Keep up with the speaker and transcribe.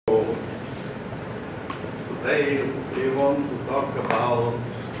Today we want to talk about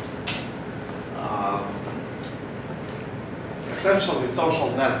essentially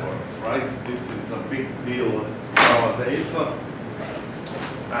social networks, right? This is a big deal nowadays,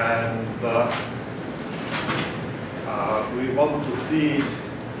 and we want to see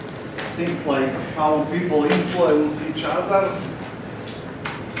things like how people influence each other,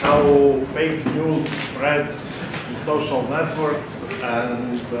 how fake news spreads to social networks,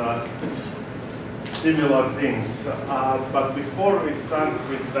 and similar things. But before we start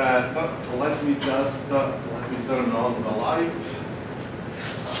with that, let me turn on the light.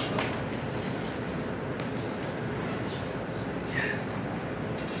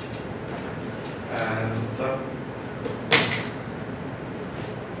 And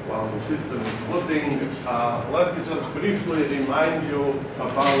while the system is loading, let me just briefly remind you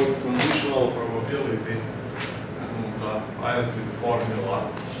about conditional probability and Bayes'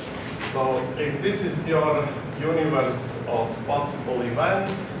 formula. So if this is your universe of possible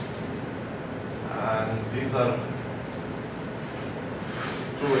events, and these are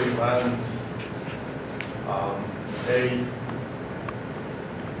two events, A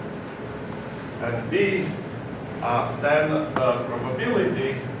and B, then the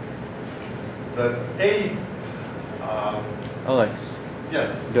probability that A... Alex,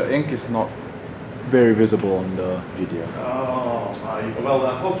 yes? the ink is not very visible on the video. Oh, well,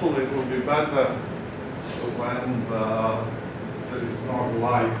 hopefully it will be better when there is more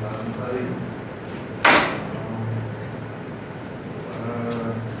light. And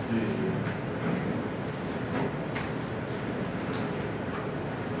let's see.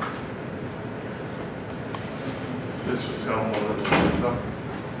 This should help a little bit.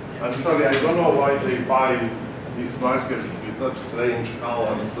 I'm sorry, I don't know why they buy these markers with such strange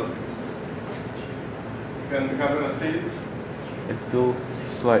colors. Can the camera see it? It's still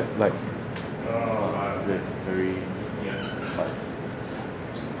slight, like very light.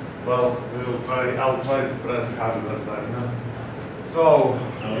 Well, we'll try. I'll try to press harder then. So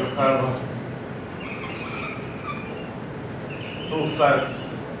you have two sets,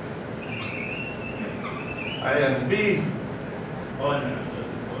 A and B.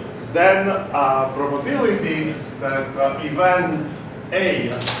 Then probability that event A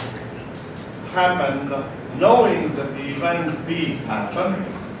happened knowing that the event B happened,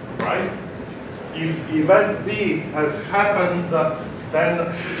 right? If event B has happened, then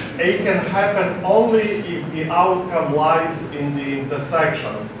A can happen only if the outcome lies in the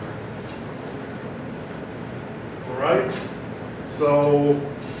intersection, right? So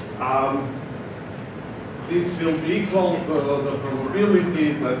this will be equal to the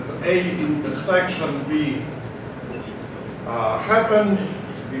probability that A intersection B happened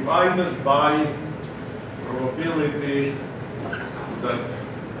divided by probability that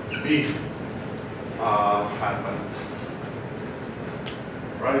B happened,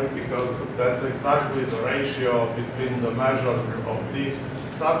 right? Because that's exactly the ratio between the measures of this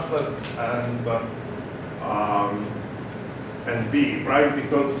subset and B, right?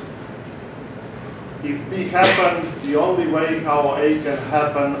 Because if B happened, the only way how A can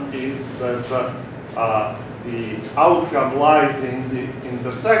happen is that the outcome lies in the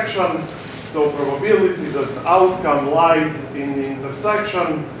intersection. So probability that the outcome lies in the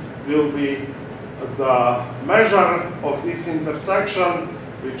intersection will be the measure of this intersection,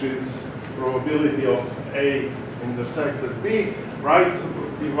 which is probability of A intersected B, right,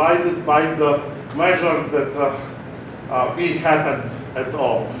 divided by the measure that B happened at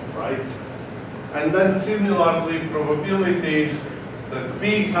all, right? And then similarly, probability that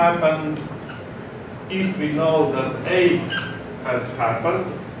B happened, if we know that A has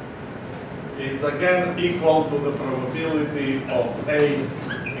happened, it's again equal to the probability of A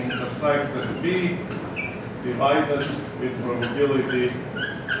intersected B divided with probability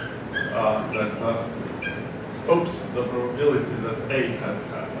the probability that A has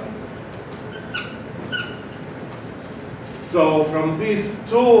happened. So from these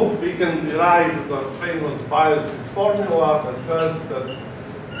two, we can derive the famous Bayes' formula that says that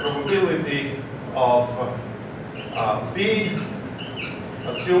probability of B,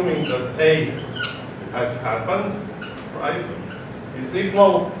 assuming that A has happened, right, is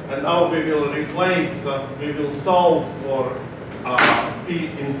equal, and now we will replace, we will solve for P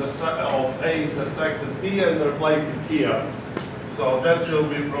of A intersected B and replace it here. So that will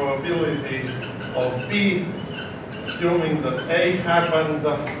be probability of B, assuming that A happened,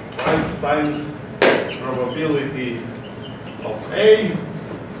 right, times probability of A,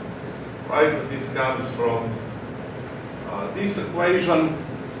 right, this comes from this equation,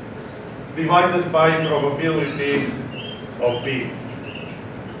 divided by probability of B.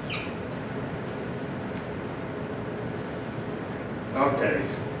 Okay.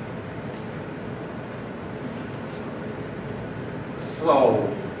 So,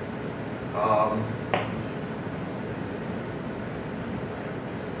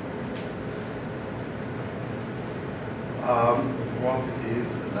 what is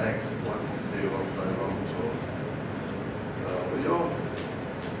next? Let me see what I want to tell you.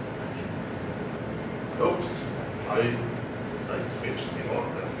 Oops, I switched the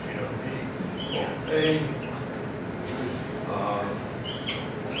order here. B of A.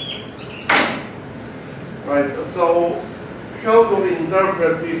 Right, so how do we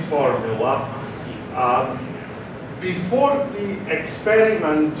interpret this formula? Before the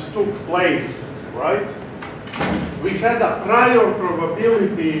experiment took place, right, we had a prior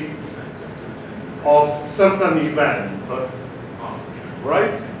probability of certain event,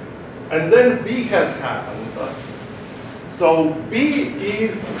 right? And then B has happened. So B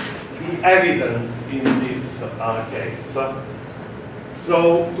is the evidence in this case.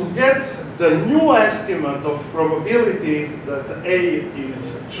 So to get the new estimate of probability that A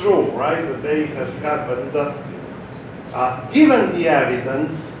is true, right, that A has happened, given the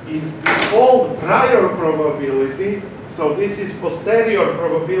evidence is the old prior probability, so this is posterior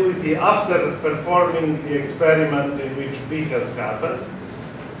probability after performing the experiment in which B has happened.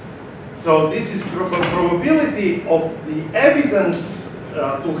 So this is probability of the evidence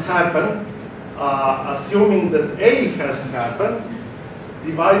to happen, assuming that A has happened,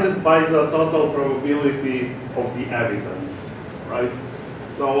 divided by the total probability of the evidence, right?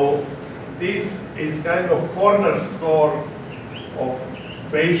 So this is kind of cornerstone of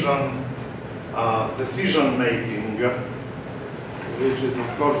Bayesian decision making, which is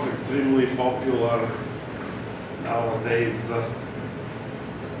of course extremely popular nowadays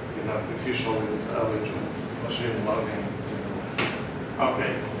in artificial intelligence, machine learning, etc.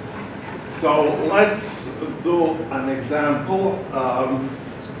 Okay, so let's do an example.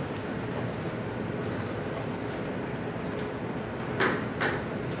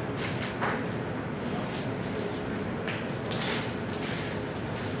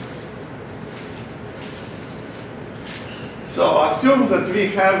 So assume that we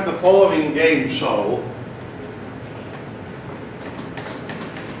have the following game show.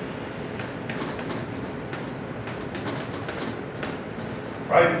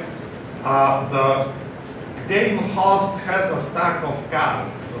 Right? The game host has a stack of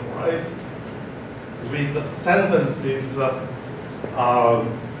cards, right? With sentences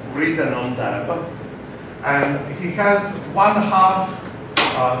written on them. And he has one half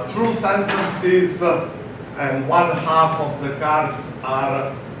true sentences, and one half of the cards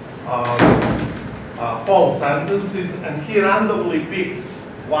are false sentences, and he randomly picks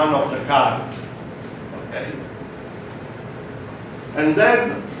one of the cards. Okay. And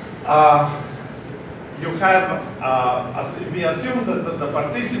then you have, we assume that the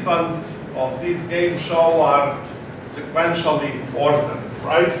participants of this game show are sequentially ordered,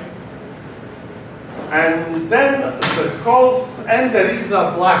 right? And then the host, and there is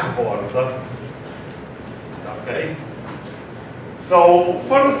a blackboard. Okay. So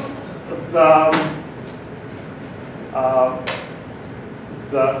first, the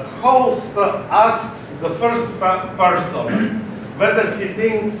host asks the first person whether he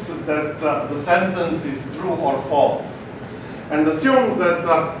thinks that the sentence is true or false, and assume that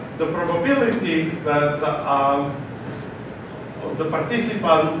the probability that the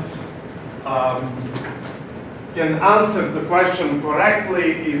participants can answer the question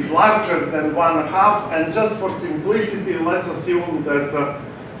correctly is larger than 1/2, and just for simplicity, let's assume that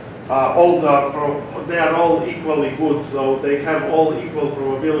they are all equally good, so they have all equal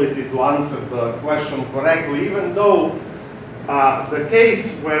probability to answer the question correctly, even though the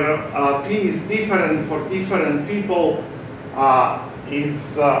case where P is different for different people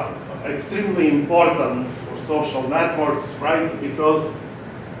is extremely important for social networks, right? Because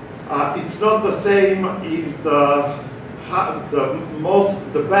it's not the same if the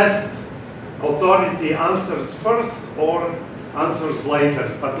best authority answers first or answers later.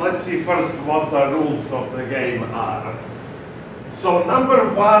 But let's see first what the rules of the game are. So number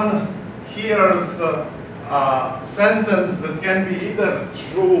one, here's a sentence that can be either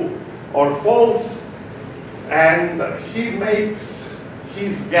true or false, and he makes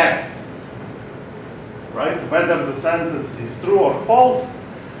his guess, right? Whether the sentence is true or false.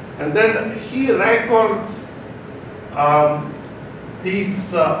 And then he records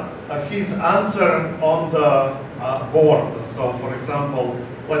his answer on the board. So for example,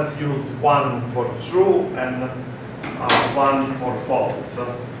 let's use 1 for true and 1 for false.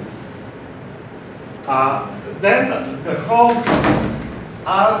 Then the host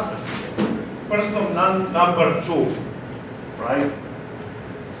asks person number 2, right?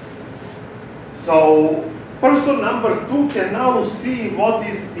 So person number 2 can now see what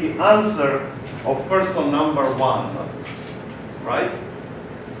is the answer of person number 1, right?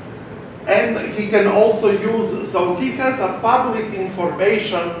 And he can also use, so he has a public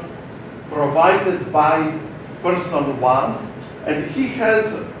information provided by person 1, and he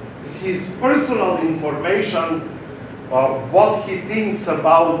has his personal information, what he thinks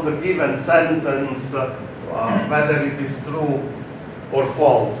about the given sentence, whether it is true or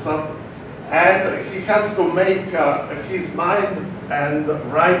false. And he has to make his mind and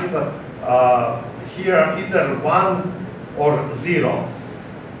write here either 1 or 0.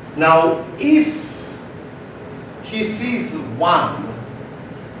 Now, if he sees 1,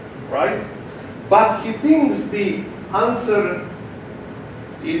 right, but he thinks the answer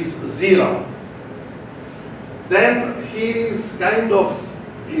is 0, then he is kind of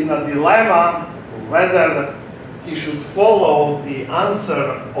in a dilemma whether he should follow the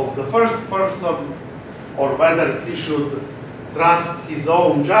answer of the first person or whether he should trust his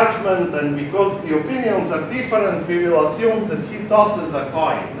own judgment. And because the opinions are different, we will assume that he tosses a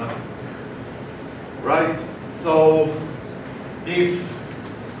coin, right? So if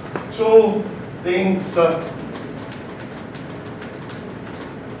 2 thinks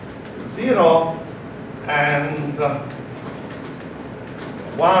 0 and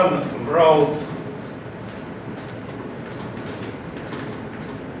 1 wrote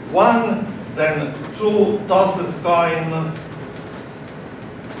 1, then 2 tosses coin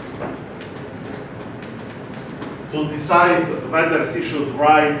to decide whether he should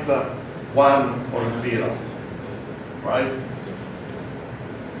write 1 or 0, right?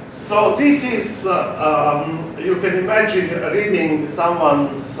 So this is, you can imagine reading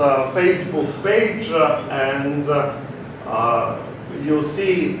someone's Facebook page and you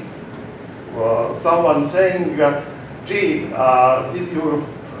see someone saying, gee, did you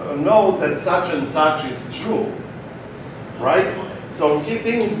know that such and such is true, right? So he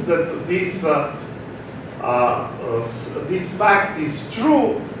thinks that this fact is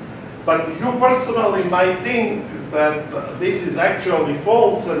true, but you personally might think that this is actually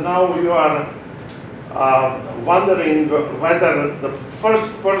false, and now you are wondering whether the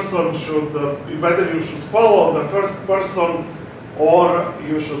first person should, whether you should follow the first person or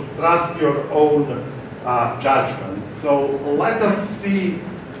you should trust your own judgment. So let us see,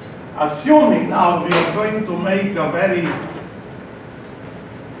 assuming now we are going to make a very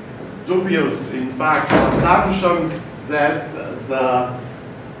dubious, in fact, assumption that the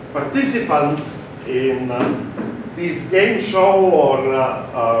participants in this game show or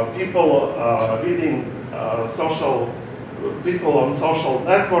people reading people on social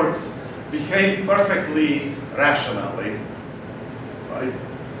networks behave perfectly rationally, right?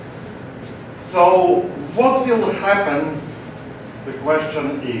 So what will happen, the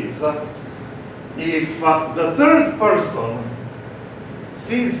question is, if the third person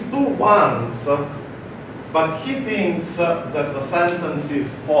sees 2 1s, but he thinks that the sentence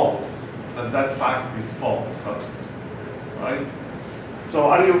is false, that fact is false, right? So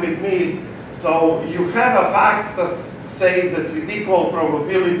are you with me? So you have a fact, say that with equal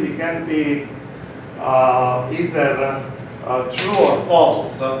probability can be either true or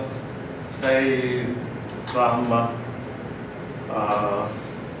false, say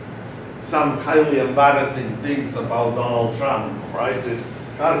some highly embarrassing things about Donald Trump, right? It's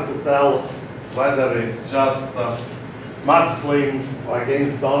hard to tell whether it's just mudslinging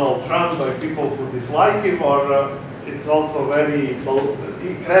against Donald Trump by people who dislike him, or it's also very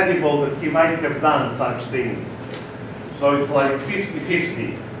incredible that he might have done such things. So it's like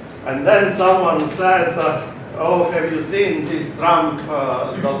 50-50. And then someone said, oh, have you seen this Trump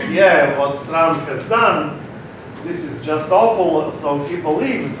dossier, what Trump has done? This is just awful. So he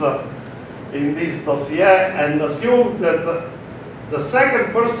believes in this dossier and assumed that the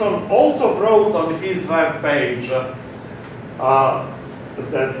second person also wrote on his web page that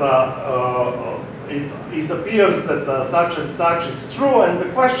it appears that such and such is true, and the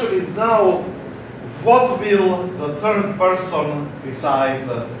question is now, what will the third person decide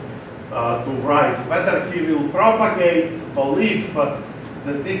to write? Whether he will propagate belief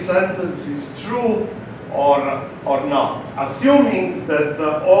that this sentence is true or not, assuming that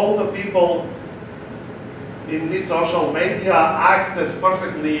all the people in this social media act as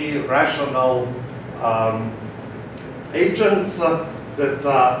perfectly rational agents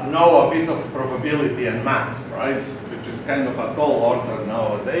that know a bit of probability and math, right? Which is kind of a tall order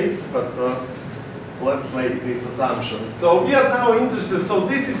nowadays, but let's make this assumption. So we are now interested, so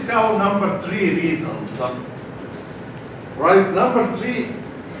this is how number 3 reasons, right? Number 3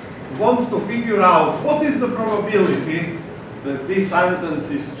 wants to figure out what is the probability that this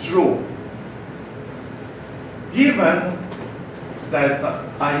sentence is true. given that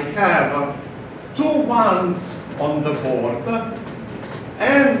I have 2 1s on the board,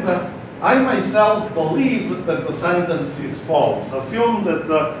 and I myself believe that the sentence is false. Assume that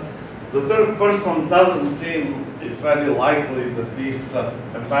the third person doesn't seem, it's very likely that this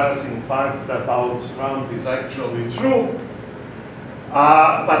embarrassing fact about Trump is actually true.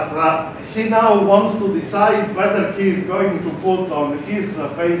 But he now wants to decide whether he is going to put on his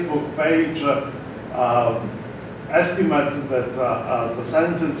Facebook page estimate that the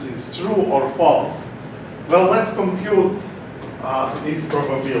sentence is true or false. Well, let's compute this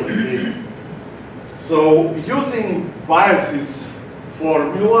probability. So using Bayes'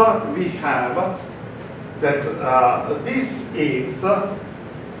 formula, we have that this is,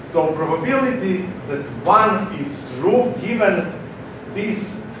 so probability that 1 is true given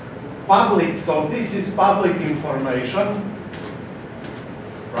this public, so this is public information,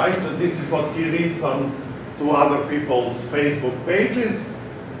 right? This is what he reads on to other people's Facebook pages,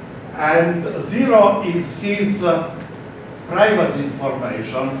 and 0 is his private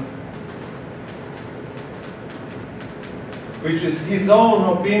information, which is his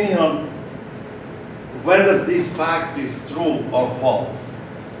own opinion whether this fact is true or false.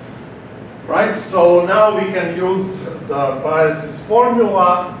 Right? So now we can use the Bayes'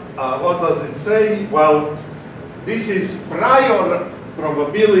 formula. What does it say? Well, this is prior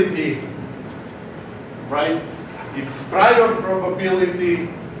probability, right? It's prior probability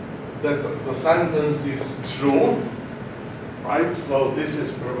that the sentence is true, right? So this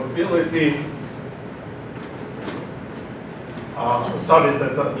is probability, sorry,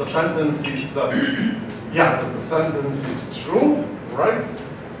 that the sentence is, that the sentence is true, right?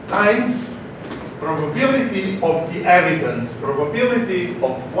 Times probability of the evidence, probability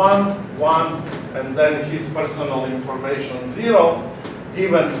of 1, 1, and then his personal information 0,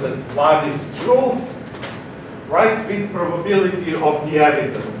 given that 1 is true, right, with probability of the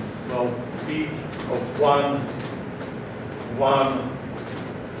evidence. So P of 1, 1,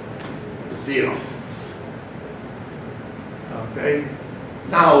 0. Okay.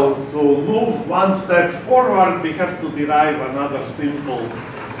 Now, to move one step forward, we have to derive another simple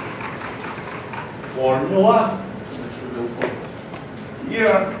formula, which we will put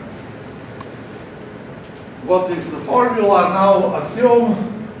here. What is the formula? Now assume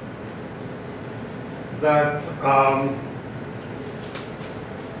that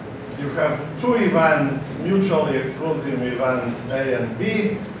you have 2 events, mutually exclusive events A and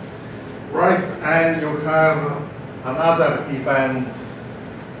B, right? And you have another event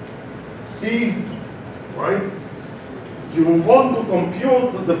C, right? You want to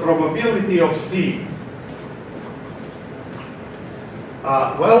compute the probability of C.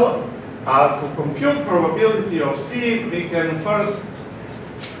 To compute probability of C, we can first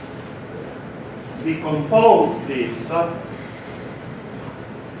decompose this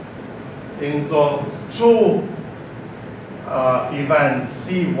into 2 events,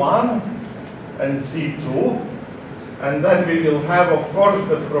 C1 and C2. And then we will have, of course,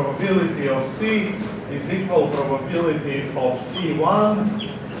 the probability of C is equal probability of C1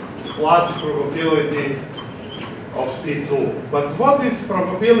 plus probability of C2. But what is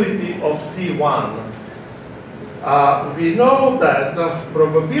probability of C1? We know that the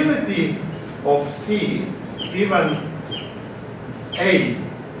probability of C given A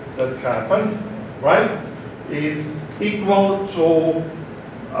that happened, right, is equal to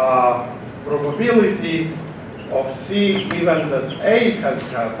probability of C given that A has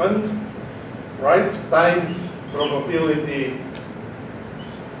happened, right, times probability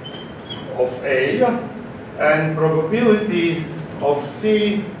of A, and probability of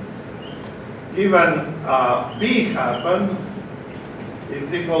C given B happened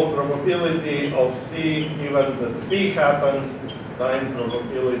is equal probability of C given that B happened times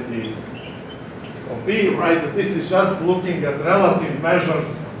probability of B, right? This is just looking at relative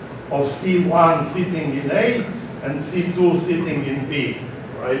measures of C1 sitting in A and C2 sitting in B,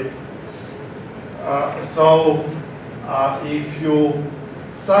 right? If you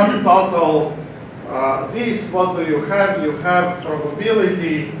sum total this, what do you have? You have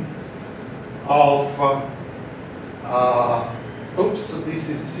probability of, this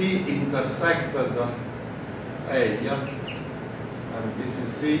is C intersected A, yeah? And this is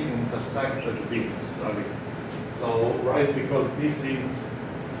C intersected B, sorry. So, right, because this is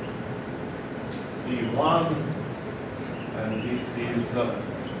C1 and this is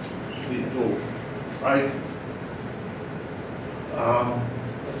C2, right?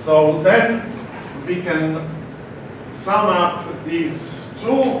 So then we can sum up these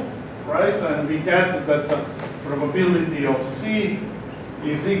 2, right? And we get that the probability of C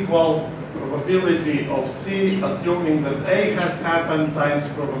is equal probability of C, assuming that A has happened, times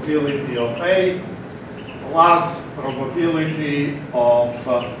probability of A, plus probability of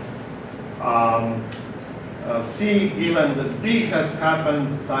C, given that B has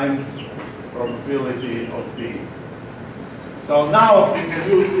happened, times probability of B. So now we can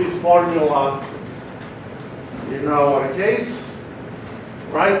use this formula in our case,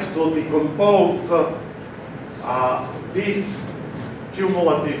 right, to decompose this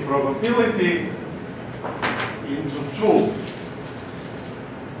cumulative probability into two.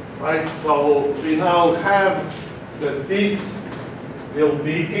 Right, so we now have that this will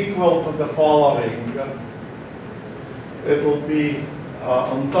be equal to the following. It will be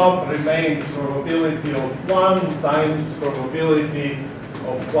on top remains probability of 1 times probability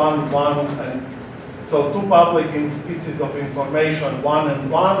of 1, 1, and so two public pieces of information, 1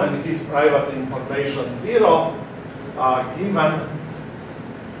 and 1, and his private information 0, given,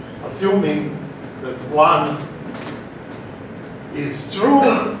 assuming that 1 is true,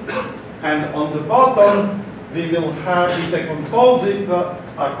 and on the bottom we will have it decompose it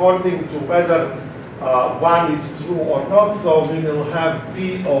according to whether 1 is true or not. So we will have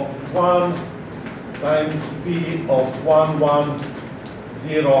P of 1 times P of 1, 1,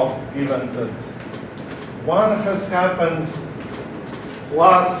 0, given that 1 has happened,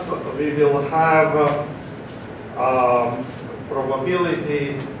 plus we will have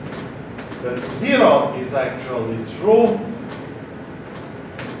probability that 0 is actually true,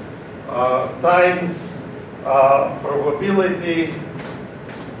 times probability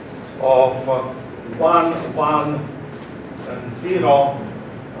of 1, 1, and 0,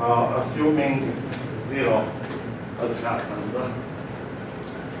 assuming 0 has happened.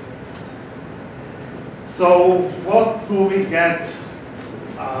 So what do we get?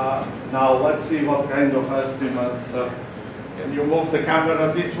 Now let's see what kind of estimates. Can you move the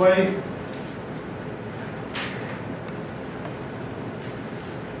camera this way?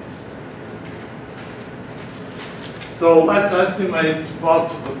 So let's estimate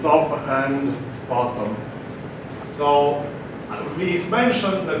both the top and bottom. So we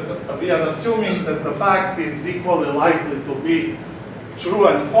mentioned that we are assuming that the fact is equally likely to be true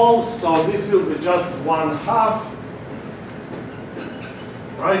and false, so this will be just 1/2,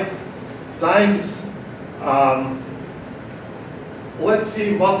 right? Times, let's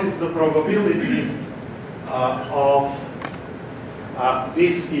see what is the probability of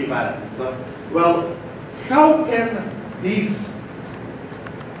this event. Well, how can this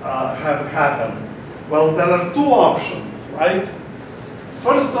have happened? Well, there are two options, right?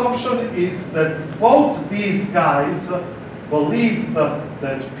 First option is that both these guys believe that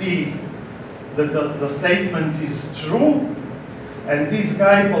the statement is true, and this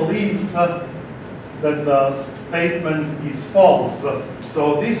guy believes that the statement is false.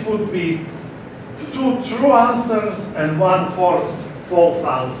 So this would be 2 true answers and 1 false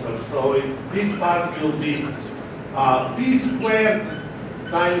answer. So this part will be p squared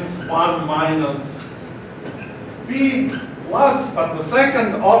times 1 minus p plus, but the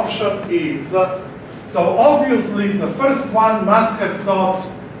second option is, so obviously the first one must have thought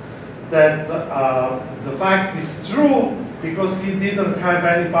that the fact is true because he didn't have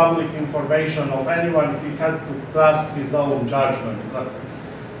any public information of anyone. He had to trust his own judgment.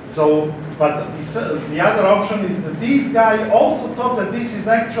 So, but the other option is that this guy also thought that this is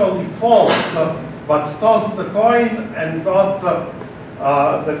actually false, but tossed the coin and got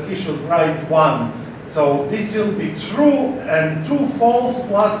that he should write 1. So this will be true and 2 false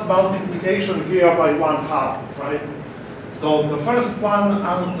plus multiplication here by 1/2, right? So the first one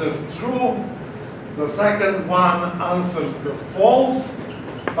answered true, the second one answered the false,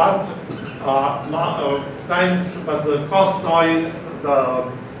 but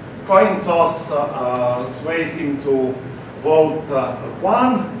the coin toss swayed him to vote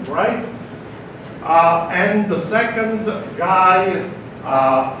 1, right? And the second guy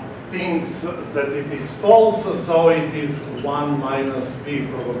thinks that it is false, so it is 1 minus p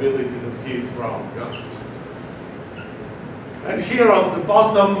probability that he is wrong. And here on the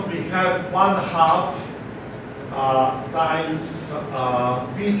bottom we have 1/2 times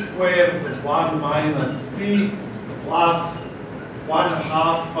p squared 1 minus p plus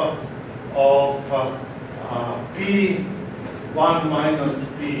 1/2 of p 1 minus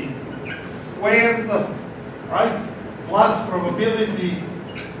p squared, right? Plus probability,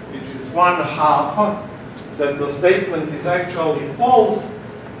 which is 1/2, that the statement is actually false.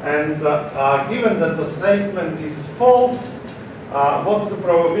 And given that the statement is false, what's the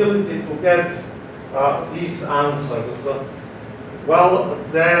probability to get these answers? Well,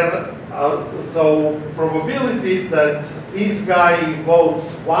 there So probability that this guy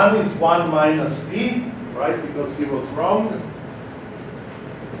votes 1 is 1 minus p, right? Because he was wrong.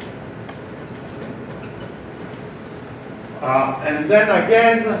 And then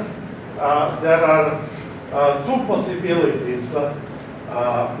again, there are two possibilities.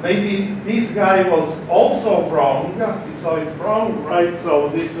 Maybe this guy was also wrong. He saw it wrong, right? So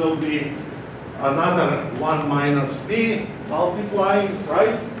this will be another 1 minus p multiplying,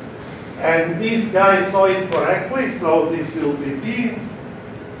 right? And this guy saw it correctly, so this will be p.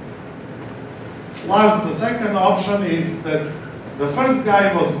 Plus the second option is that the first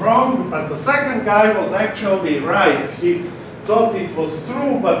guy was wrong, but the second guy was actually right. He thought it was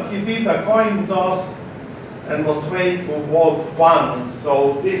true, but he did a coin toss and was made to vote 1.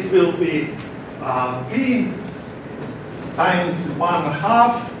 So this will be p times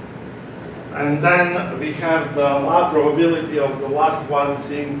 1/2. And then we have the probability of the last one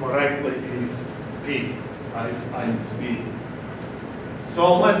seeing correctly is p, right, times p.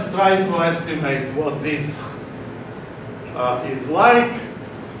 So let's try to estimate what this is like.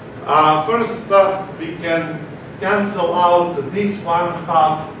 First, we can cancel out this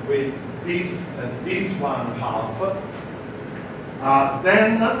 1/2 with this and this 1/2.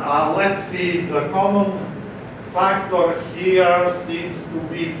 Then let's see, the common factor here seems to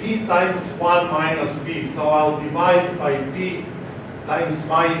be p times 1 minus p. So I'll divide by p times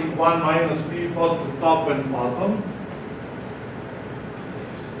my 1 minus p both to top and bottom.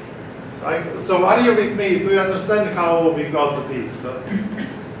 Right? So are you with me? Do you understand how we got this?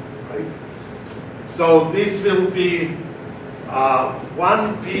 Right? So this will be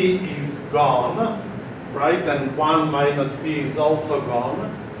 1p is gone, right? And 1 minus p is also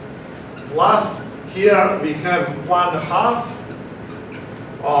gone. Plus here we have 1/2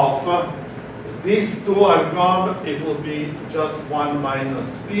 of these two are gone. It will be just 1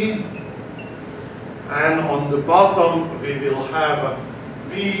 minus p. And on the bottom we will have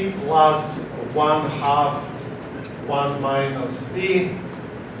p plus 1/2 1 minus p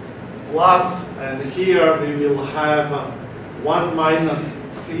plus, and here we will have 1 minus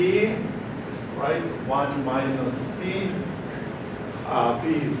p, right? 1 minus p. P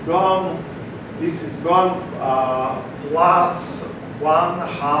is gone. This is gone, plus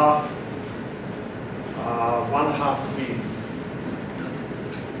 1/2 p.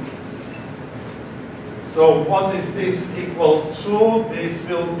 So what is this equal to? This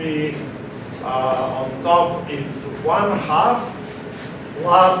will be, on top is 1/2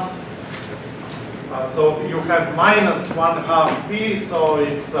 plus, so you have minus 1/2 p, so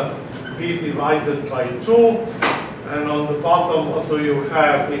it's p divided by 2. And on the bottom, what do you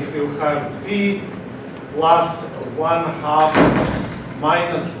have? If you have p plus 1/2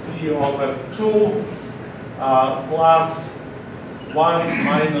 minus p over 2 plus 1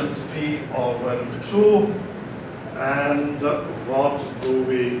 minus p over 2. And what do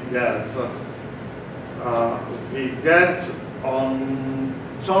we get? We get on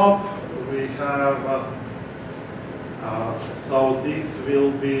top, we have so this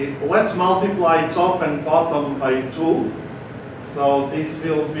will be, let's multiply top and bottom by 2. So this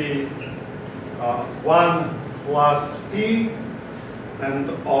will be 1 plus p. And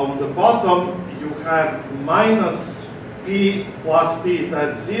on the bottom, you have minus p plus p,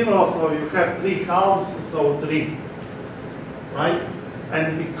 that's 0. So you have 3/2, so 3. Right?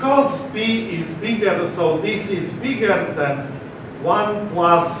 And because p is bigger, so this is bigger than 1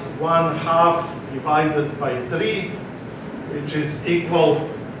 plus 1/2 divided by 3. Which is equal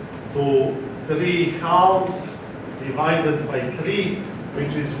to 3/2 divided by 3,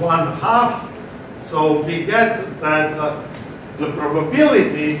 which is 1/2. So we get that the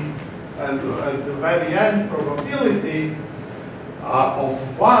probability, at the very end, probability of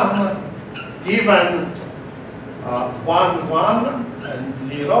 1 given 1, 1 and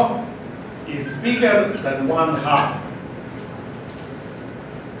 0 is bigger than 1/2.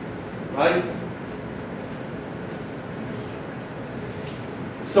 Right?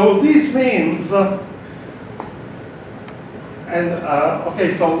 So this means,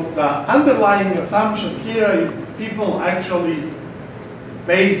 okay, so the underlying assumption here is people actually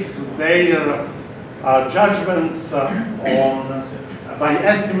base their judgments by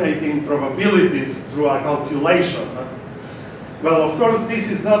estimating probabilities through a calculation. Well, of course, this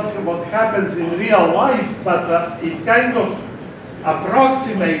is not what happens in real life, but it kind of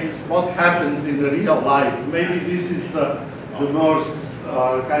approximates what happens in real life. Maybe this is the most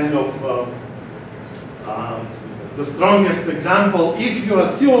kind of the strongest example, if you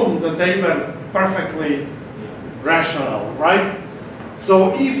assume that they were perfectly rational, right?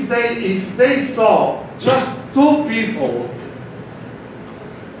 So if they saw just 2 people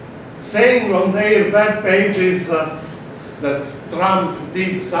saying on their web pages that Trump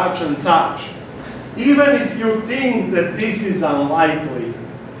did such and such. Even if you think that this is unlikely,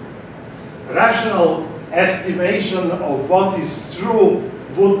 rational estimation of what is true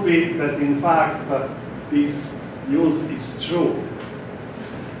would be that in fact this news is true.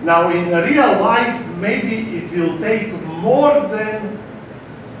 Now in real life, maybe it will take more than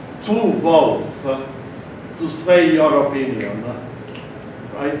 2 votes to sway your opinion,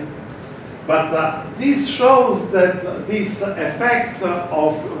 right? But this shows that this effect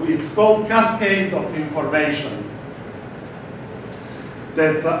of, it's called cascade of information,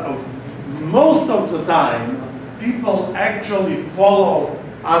 that most of the time people actually follow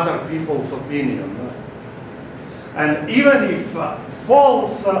other people's opinion. And even if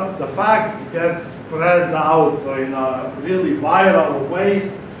false, the facts get spread out in a really viral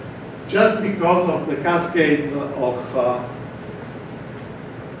way just because of the cascade of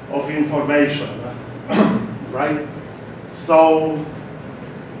information, right? So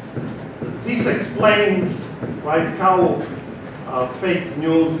this explains, right, how fake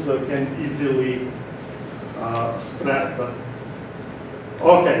news can easily spread.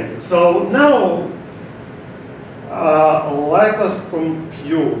 Okay, so now let us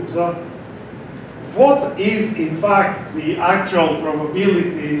compute what is in fact the actual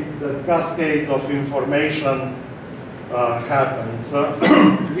probability that cascade of information happens.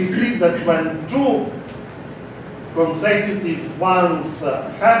 We see that when 2 consecutive ones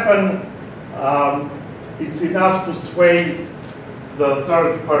happen, it's enough to sway the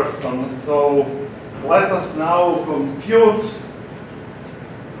third person. So let us now compute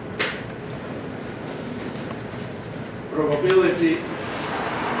probability.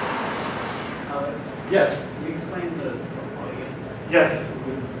 Alex? Yes. Can you explain the protocol again? Yes.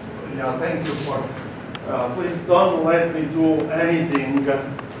 Yeah, thank you for. Please don't let me do anything that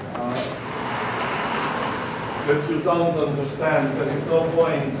you don't understand. There is no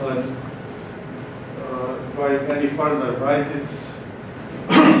point going any further, right? It's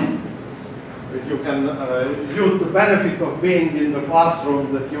that you can use the benefit of being in the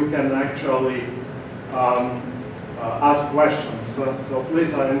classroom, that you can actually ask questions. So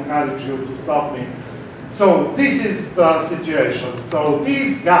please, I encourage you to stop me. So this is the situation. So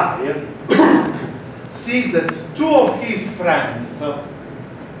this guy see that 2 of his friends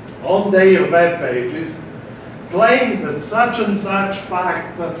on their web pages claim that such and such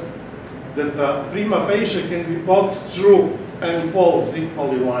fact that prima facie can be both true and false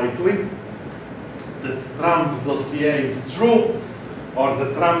equally likely, that Trump dossier is true, or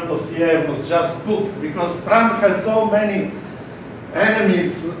the Trump dossier was just cooked, because Trump has so many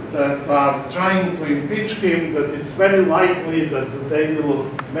enemies that are trying to impeach him that it's very likely that they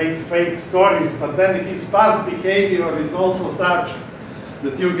will make fake stories, but then his past behavior is also such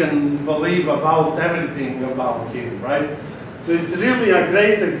that you can believe about everything about him, right? So it's really a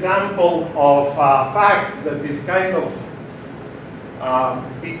great example of a fact that is kind of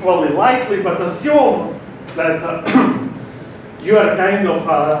equally likely, but assume that you are kind of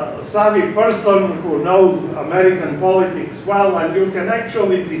a savvy person who knows American politics well, and you can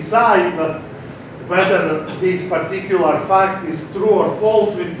actually decide whether this particular fact is true or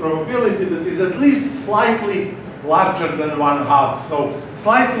false with probability that is at least slightly larger than 1/2. So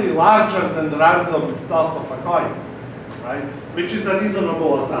slightly larger than the random toss of a coin, right? Which is a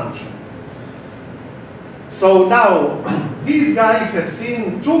reasonable assumption. So now, this guy has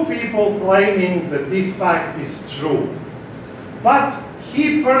seen 2 people claiming that this fact is true. But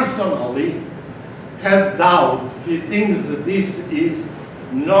he personally has doubt. He thinks that this is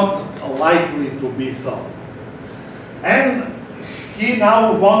not likely to be so. And he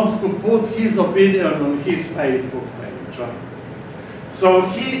now wants to put his opinion on his Facebook page. So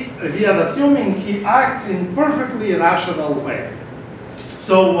we are assuming he acts in perfectly rational way.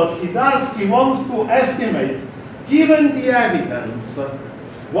 So what he does, he wants to estimate, given the evidence,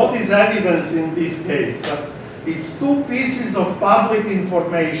 what is evidence in this case? It's 2 pieces of public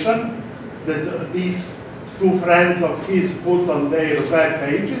information that these 2 friends of his put on their web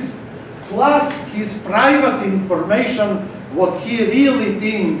pages, plus his private information, what he really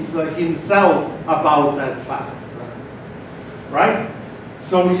thinks himself about that fact, right?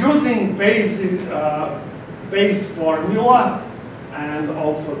 So using base formula and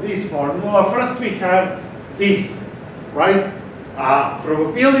also this formula, first we have this, right?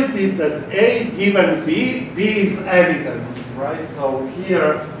 Probability that A given B, B is evidence, right? So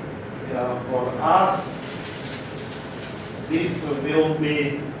here, for us, this will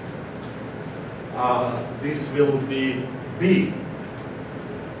be B,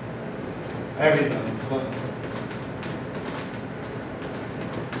 evidence.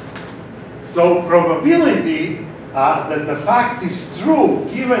 So probability that the fact is true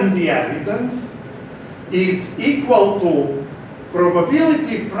given the evidence is equal to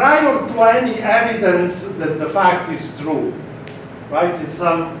probability prior to any evidence that the fact is true. Right? It's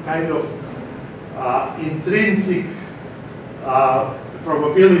some kind of intrinsic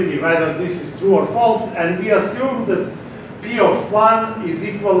probability whether this is true or false, and we assume that P of 1 is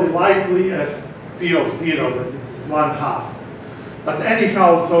equally likely as P of 0, that it's 1/2. But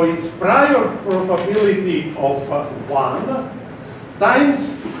anyhow, so it's prior probability of 1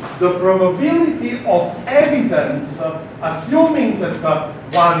 times the probability of evidence, assuming that the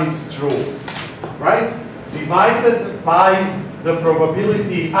 1 is true, right? Divided by the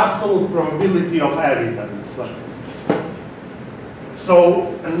probability, absolute probability of evidence.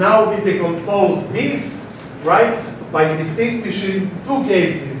 So now we decompose this, right, by distinguishing two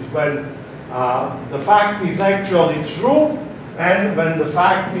cases when the fact is actually true and when the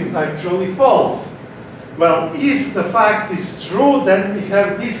fact is actually false. Well, if the fact is true, then we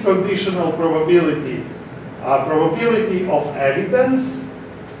have this conditional probability, probability of evidence,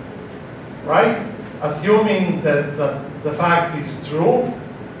 right, assuming that the fact is true,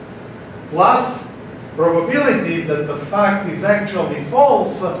 plus probability that the fact is actually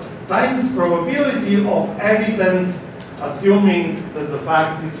false times probability of evidence assuming that the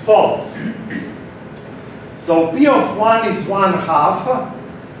fact is false. So P of 1 is 1/2,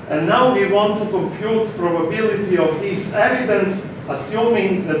 and now we want to compute probability of this evidence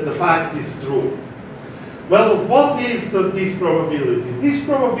assuming that the fact is true. Well, what is this probability? This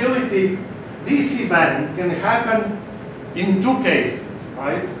probability, this event can happen in two cases,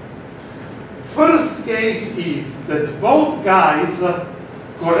 right? First case is that both guys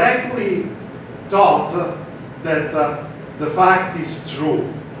correctly thought that the fact is true,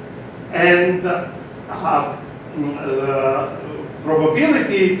 and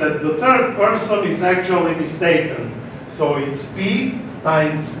probability that the third person is actually mistaken. So it's P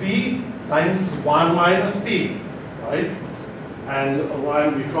times 1 minus P, right? And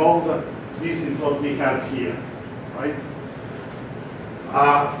when we call this is what we have here, right?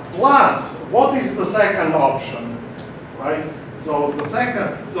 Plus, what is the second option, right? So the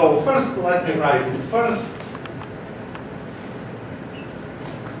second, so first let me write it. First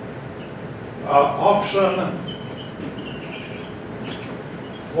option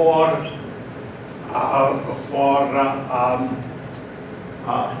for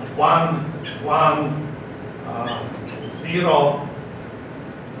 1, 1, 0,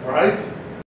 right?